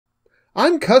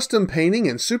I'm custom painting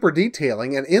and super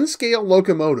detailing an N-scale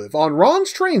locomotive on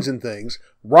Ron's Trains and Things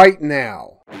right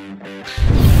now.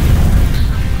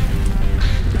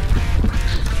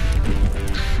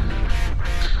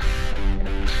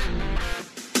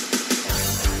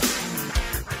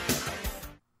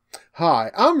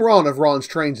 Hi, I'm Ron of Ron's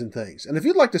Trains and Things, and if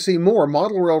you'd like to see more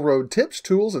model railroad tips,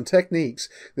 tools, and techniques,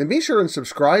 then be sure and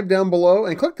subscribe down below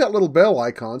and click that little bell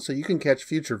icon so you can catch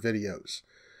future videos.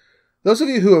 Those of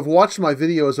you who have watched my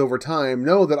videos over time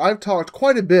know that I've talked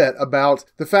quite a bit about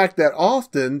the fact that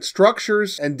often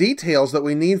structures and details that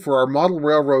we need for our model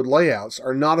railroad layouts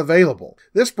are not available.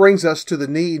 This brings us to the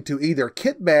need to either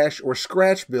kit bash or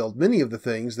scratch build many of the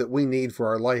things that we need for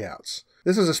our layouts.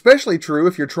 This is especially true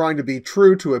if you're trying to be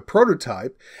true to a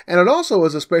prototype, and it also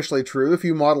is especially true if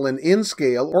you model in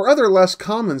N-scale or other less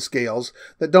common scales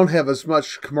that don't have as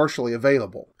much commercially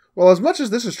available. Well, as much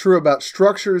as this is true about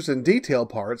structures and detail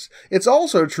parts, it's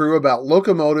also true about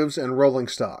locomotives and rolling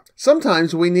stock.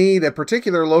 Sometimes we need a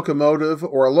particular locomotive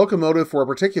or a locomotive for a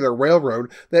particular railroad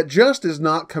that just is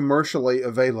not commercially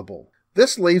available.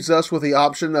 This leaves us with the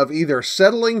option of either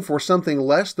settling for something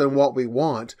less than what we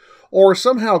want, or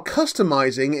somehow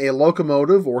customizing a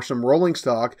locomotive or some rolling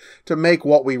stock to make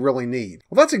what we really need.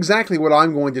 Well, that's exactly what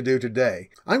I'm going to do today.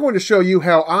 I'm going to show you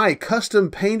how I custom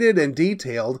painted and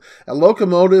detailed a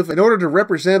locomotive in order to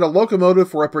represent a locomotive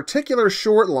for a particular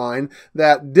short line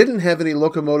that didn't have any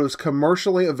locomotives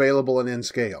commercially available in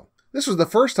N-scale. This was the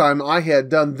first time I had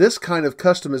done this kind of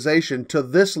customization to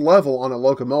this level on a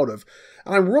locomotive,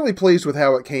 and I'm really pleased with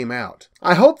how it came out.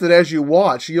 I hope that as you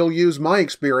watch, you'll use my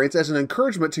experience as an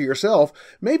encouragement to yourself,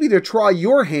 maybe to try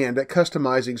your hand at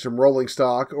customizing some rolling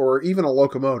stock or even a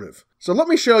locomotive. So let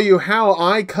me show you how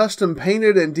I custom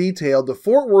painted and detailed the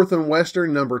Fort Worth &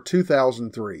 Western number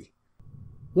 2003.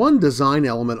 One design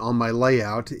element on my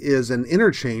layout is an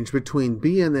interchange between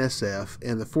BNSF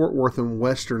and the Fort Worth &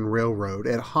 Western Railroad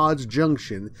at Hodge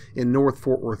Junction in North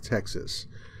Fort Worth, Texas.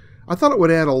 I thought it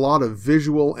would add a lot of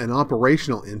visual and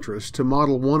operational interest to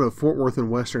model one of Fort Worth &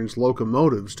 Western's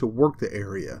locomotives to work the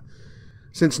area.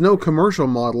 Since no commercial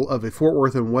model of a Fort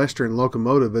Worth & Western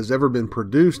locomotive has ever been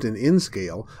produced in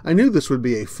N-scale, I knew this would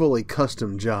be a fully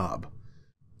custom job.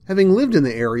 Having lived in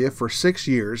the area for 6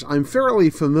 years, I'm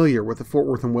fairly familiar with the Fort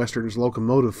Worth & Western's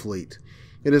locomotive fleet.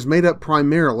 It is made up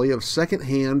primarily of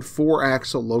second-hand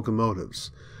 4-axle locomotives.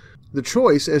 The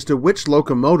choice as to which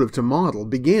locomotive to model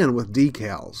began with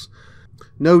decals.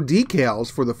 No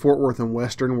decals for the Fort Worth &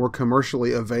 Western were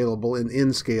commercially available in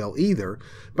N-scale either,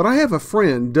 but I have a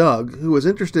friend, Doug, who was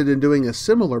interested in doing a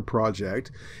similar project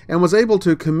and was able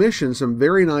to commission some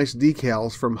very nice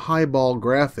decals from Highball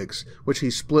Graphics, which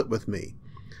he split with me.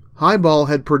 Highball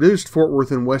had produced Fort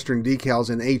Worth & Western decals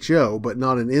in HO, but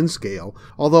not in N-scale,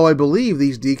 although I believe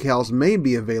these decals may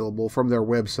be available from their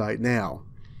website now.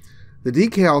 The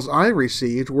decals I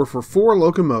received were for 4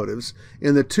 locomotives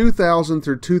in the 2000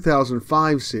 through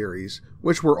 2005 series,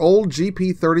 which were old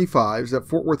GP35s that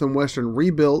Fort Worth & Western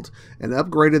rebuilt and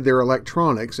upgraded their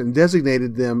electronics and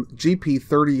designated them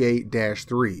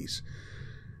GP38-3s.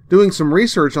 Doing some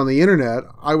research on the internet,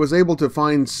 I was able to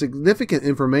find significant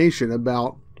information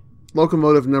about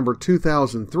locomotive number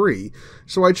 2003,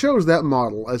 so I chose that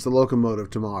model as the locomotive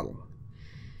to model.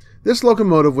 This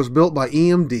locomotive was built by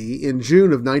EMD in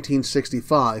June of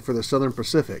 1965 for the Southern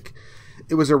Pacific.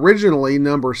 It was originally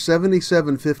number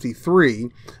 7753,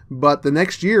 but the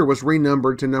next year was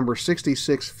renumbered to number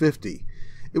 6650.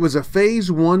 It was a Phase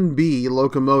 1B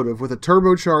locomotive with a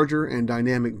turbocharger and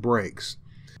dynamic brakes.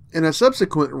 In a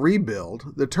subsequent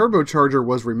rebuild, the turbocharger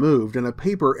was removed and a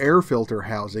paper air filter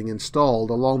housing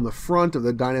installed along the front of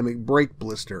the dynamic brake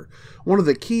blister, one of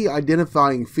the key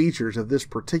identifying features of this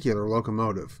particular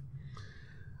locomotive.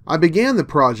 I began the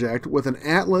project with an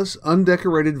Atlas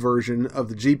undecorated version of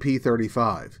the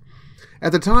GP35.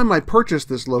 At the time I purchased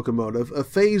this locomotive, a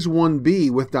Phase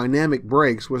 1B with dynamic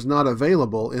brakes was not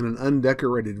available in an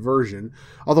undecorated version,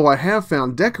 although I have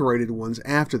found decorated ones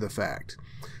after the fact.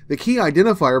 The key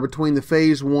identifier between the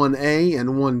Phase 1A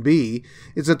and 1B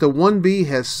is that the 1B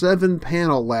has 7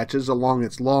 panel latches along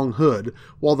its long hood,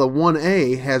 while the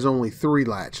 1A has only 3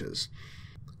 latches.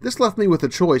 This left me with a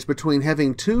choice between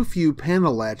having too few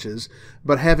panel latches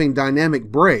but having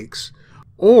dynamic brakes,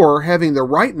 or having the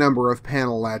right number of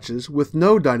panel latches with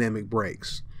no dynamic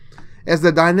brakes. As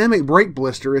the dynamic brake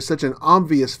blister is such an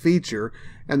obvious feature,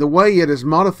 and the way it is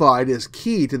modified is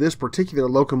key to this particular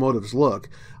locomotive's look,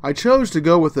 I chose to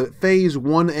go with the Phase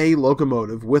 1A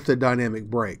locomotive with the dynamic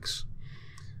brakes.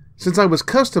 Since I was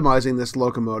customizing this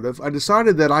locomotive, I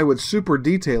decided that I would super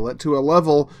detail it to a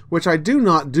level which I do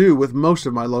not do with most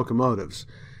of my locomotives.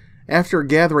 After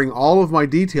gathering all of my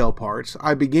detail parts,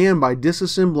 I began by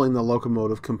disassembling the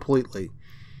locomotive completely.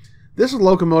 This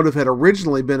locomotive had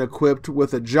originally been equipped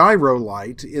with a gyro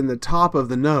light in the top of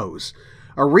the nose.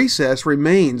 A recess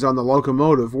remains on the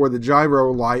locomotive where the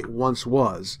gyro light once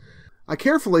was. I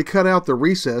carefully cut out the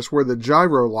recess where the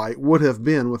gyro light would have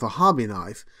been with a hobby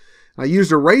knife. I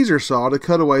used a razor saw to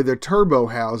cut away the turbo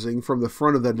housing from the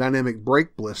front of the dynamic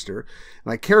brake blister,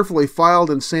 and I carefully filed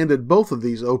and sanded both of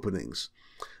these openings.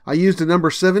 I used a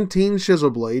number 17 chisel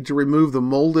blade to remove the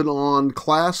molded-on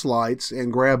class lights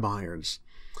and grab irons.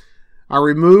 I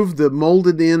removed the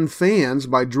molded-in fans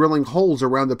by drilling holes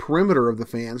around the perimeter of the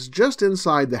fans just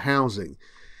inside the housing.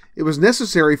 It was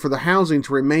necessary for the housing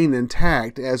to remain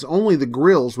intact, as only the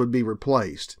grills would be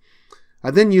replaced.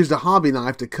 I then used a hobby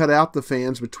knife to cut out the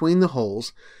fans between the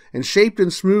holes and shaped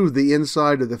and smoothed the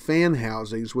inside of the fan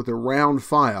housings with a round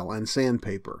file and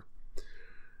sandpaper.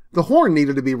 The horn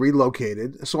needed to be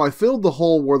relocated, so I filled the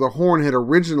hole where the horn had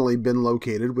originally been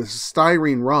located with a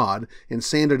styrene rod and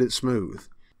sanded it smooth.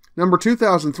 Number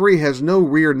 2003 has no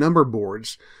rear number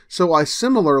boards, so I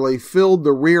similarly filled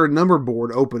the rear number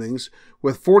board openings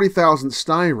with 40,000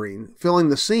 styrene, filling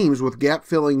the seams with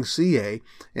gap-filling CA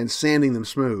and sanding them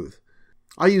smooth.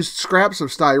 I used scraps of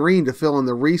styrene to fill in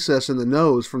the recess in the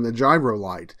nose from the gyro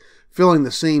light, filling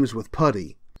the seams with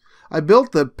putty. I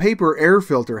built the paper air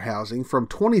filter housing from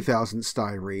 20,000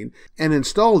 styrene and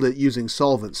installed it using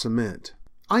solvent cement.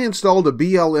 I installed a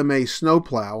BLMA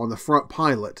snowplow on the front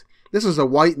pilot. This is a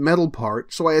white metal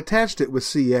part, so I attached it with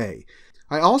CA.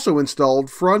 I also installed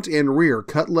front and rear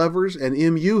cut levers and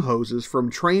MU hoses from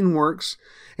Trainworks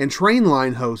and train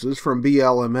line hoses from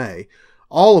BLMA,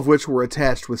 all of which were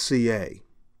attached with CA.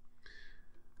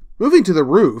 Moving to the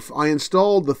roof, I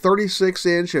installed the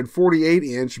 36-inch and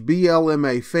 48-inch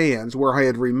BLMA fans where I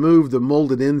had removed the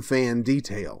molded-in fan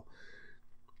detail.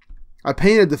 I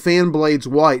painted the fan blades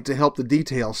white to help the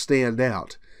detail stand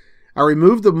out. I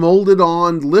removed the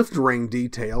molded-on lift ring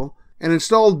detail and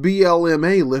installed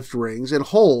BLMA lift rings and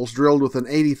holes drilled with an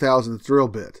 80,000th drill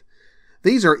bit.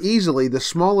 These are easily the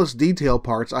smallest detail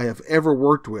parts I have ever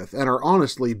worked with and are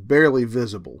honestly barely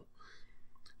visible.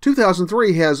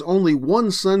 2003 has only one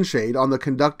sunshade on the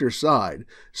conductor side,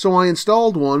 so I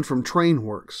installed one from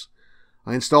Trainworks.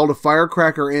 I installed a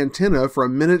firecracker antenna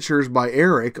from Miniatures by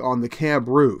Eric on the cab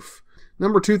roof.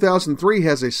 Number 2003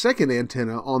 has a second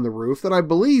antenna on the roof that I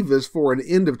believe is for an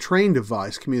end-of-train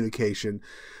device communication,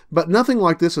 but nothing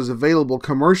like this is available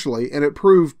commercially and it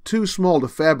proved too small to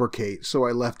fabricate, so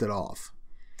I left it off.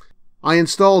 I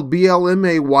installed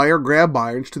BLMA wire grab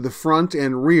irons to the front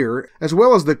and rear, as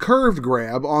well as the curved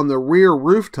grab on the rear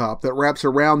rooftop that wraps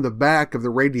around the back of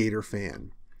the radiator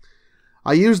fan.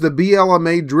 I used the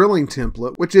BLMA drilling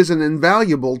template, which is an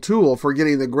invaluable tool for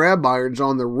getting the grab irons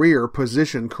on the rear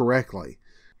positioned correctly.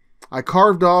 I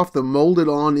carved off the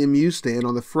molded-on MU stand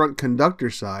on the front conductor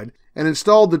side and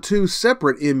installed the two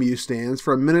separate MU stands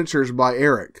from Miniatures by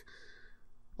Eric.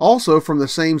 Also from the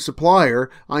same supplier,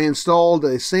 I installed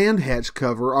a sand hatch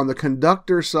cover on the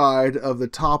conductor side of the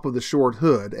top of the short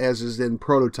hood, as is in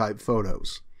prototype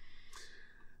photos.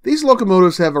 These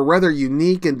locomotives have a rather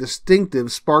unique and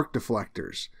distinctive spark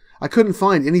deflectors. I couldn't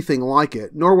find anything like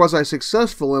it, nor was I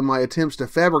successful in my attempts to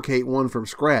fabricate one from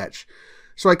scratch.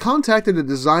 So I contacted a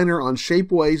designer on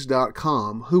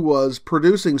shapeways.com who was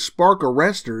producing spark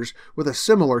arresters with a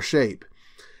similar shape.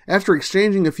 After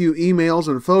exchanging a few emails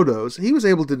and photos, he was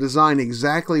able to design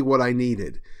exactly what I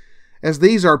needed. As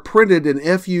these are printed in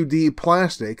FUD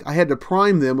plastic, I had to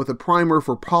prime them with a primer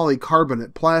for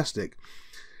polycarbonate plastic.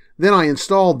 Then I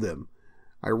installed them.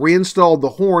 I reinstalled the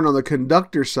horn on the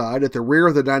conductor side at the rear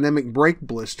of the dynamic brake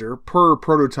blister per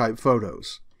prototype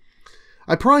photos.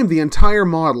 I primed the entire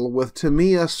model with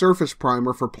Tamiya surface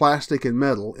primer for plastic and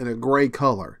metal in a gray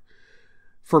color.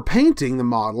 For painting the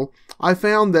model, I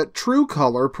found that True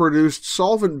Color produced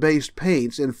solvent-based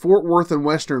paints in Fort Worth and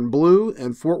Western Blue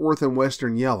and Fort Worth and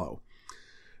Western Yellow.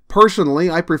 Personally,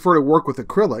 I prefer to work with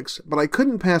acrylics, but I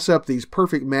couldn't pass up these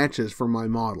perfect matches for my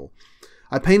model.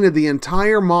 I painted the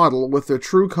entire model with the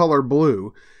True Color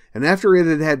Blue, and after it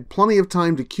had had plenty of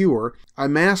time to cure, I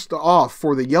masked off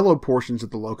for the yellow portions of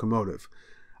the locomotive.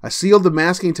 I sealed the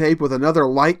masking tape with another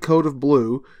light coat of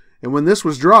blue, and when this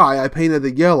was dry, I painted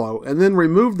the yellow, and then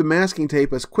removed the masking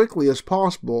tape as quickly as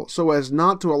possible so as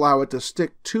not to allow it to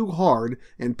stick too hard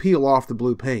and peel off the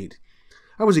blue paint.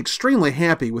 I was extremely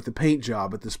happy with the paint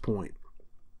job at this point.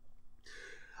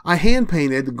 I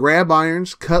hand-painted the grab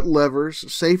irons, cut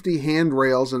levers, safety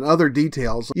handrails, and other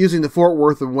details using the Fort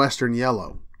Worth and Western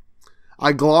Yellow.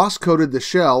 I gloss-coated the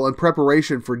shell in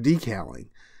preparation for decaling.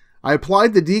 I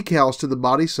applied the decals to the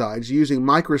body sides using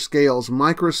Microscale's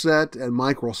Microset and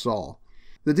Microsaw.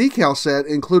 The decal set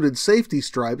included safety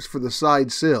stripes for the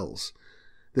side sills.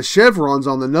 The chevrons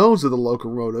on the nose of the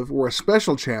locomotive were a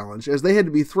special challenge as they had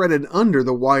to be threaded under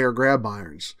the wire grab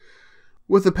irons.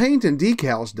 With the paint and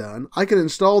decals done, I could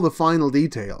install the final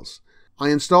details. I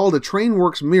installed a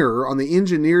Trainworks mirror on the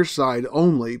engineer's side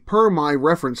only per my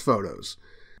reference photos.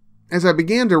 As I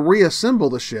began to reassemble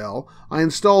the shell, I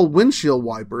installed windshield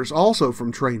wipers also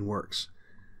from Trainworks.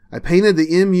 I painted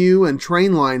the MU and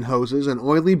train line hoses an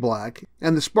oily black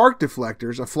and the spark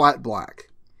deflectors a flat black.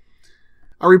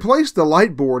 I replaced the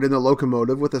light board in the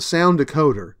locomotive with a sound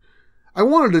decoder. I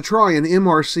wanted to try an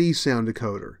MRC sound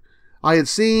decoder. I had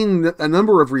seen a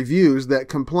number of reviews that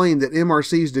complained that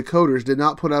MRC's decoders did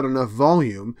not put out enough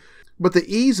volume, but the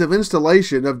ease of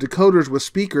installation of decoders with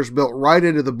speakers built right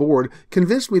into the board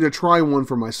convinced me to try one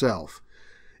for myself.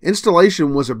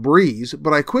 Installation was a breeze,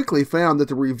 but I quickly found that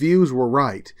the reviews were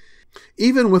right.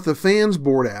 Even with the fans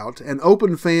bored out and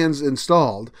open fans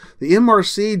installed, the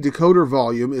MRC decoder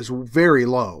volume is very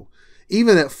low.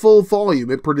 Even at full volume,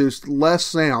 it produced less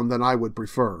sound than I would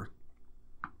prefer.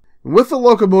 With the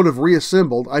locomotive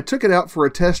reassembled, I took it out for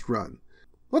a test run.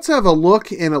 Let's have a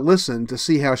look and a listen to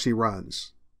see how she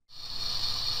runs.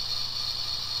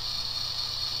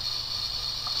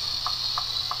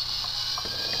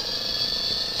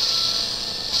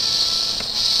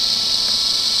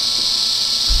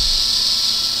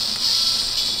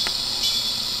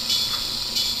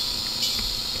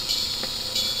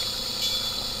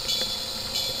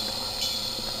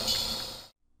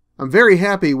 I'm very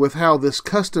happy with how this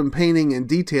custom painting and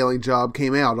detailing job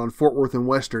came out on Fort Worth and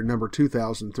Western number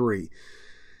 2003.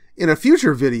 In a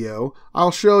future video, I'll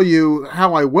show you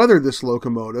how I weathered this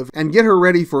locomotive and get her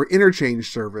ready for interchange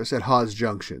service at Hawes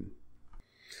Junction.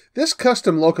 This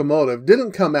custom locomotive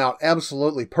didn't come out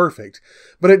absolutely perfect,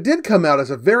 but it did come out as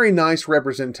a very nice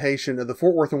representation of the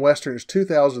Fort Worth and Western's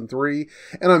 2003,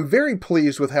 and I'm very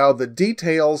pleased with how the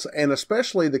details and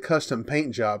especially the custom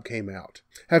paint job came out.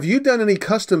 Have you done any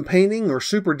custom painting or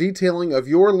super detailing of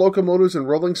your locomotives and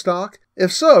rolling stock?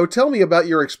 If so, tell me about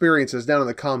your experiences down in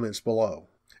the comments below.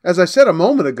 As I said a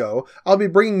moment ago, I'll be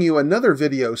bringing you another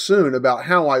video soon about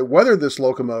how I weather this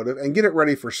locomotive and get it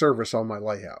ready for service on my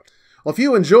layout. Well, if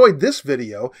you enjoyed this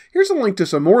video, here's a link to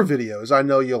some more videos I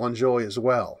know you'll enjoy as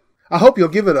well. I hope you'll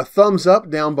give it a thumbs up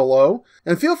down below,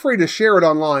 and feel free to share it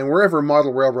online wherever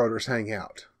model railroaders hang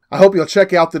out. I hope you'll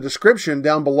check out the description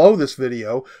down below this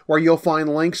video, where you'll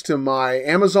find links to my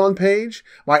Amazon page,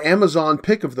 my Amazon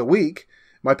Pick of the Week,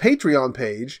 my Patreon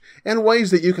page, and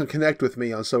ways that you can connect with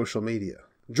me on social media.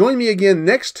 Join me again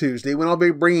next Tuesday when I'll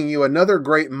be bringing you another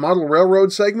great model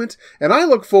railroad segment, and I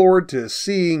look forward to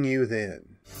seeing you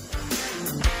then.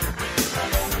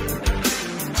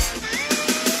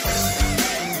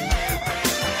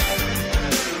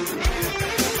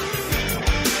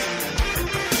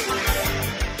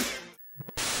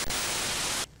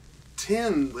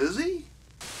 Lizzie?